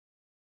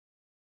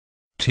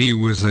party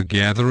was a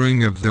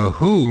gathering of the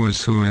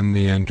who's who in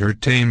the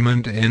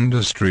entertainment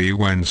industry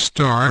when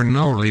star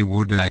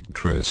Nollywood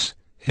actress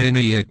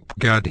Ini Ikpe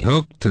got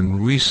hooked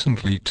and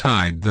recently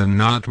tied the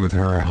knot with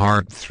her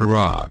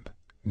heartthrob,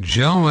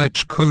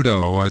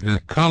 Etukudo, at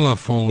a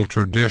colourful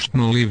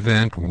traditional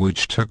event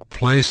which took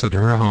place at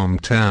her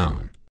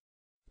hometown.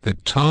 The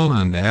tall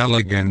and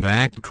elegant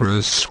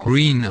actress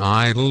screen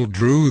idol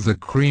drew the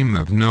cream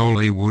of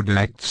Nollywood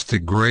acts to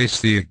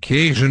grace the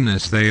occasion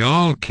as they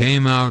all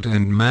came out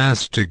en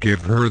masse to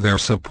give her their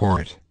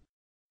support.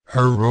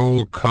 A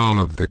roll call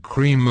of the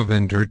cream of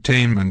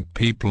entertainment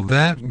people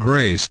that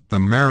graced the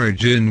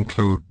marriage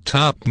include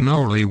top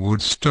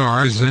Nollywood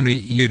stars Ini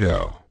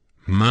Edo,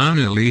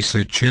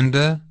 Monalisa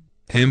Chinda,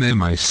 Emem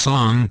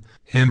Isong,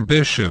 Ime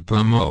Bishop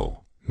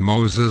Umoh,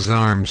 Moses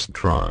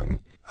Armstrong,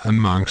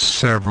 amongst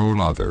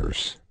several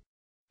others.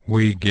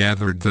 We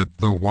gathered that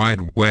the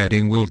white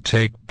wedding will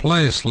take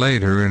place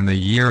later in the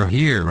year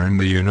here in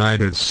the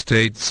United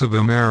States of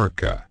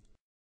America.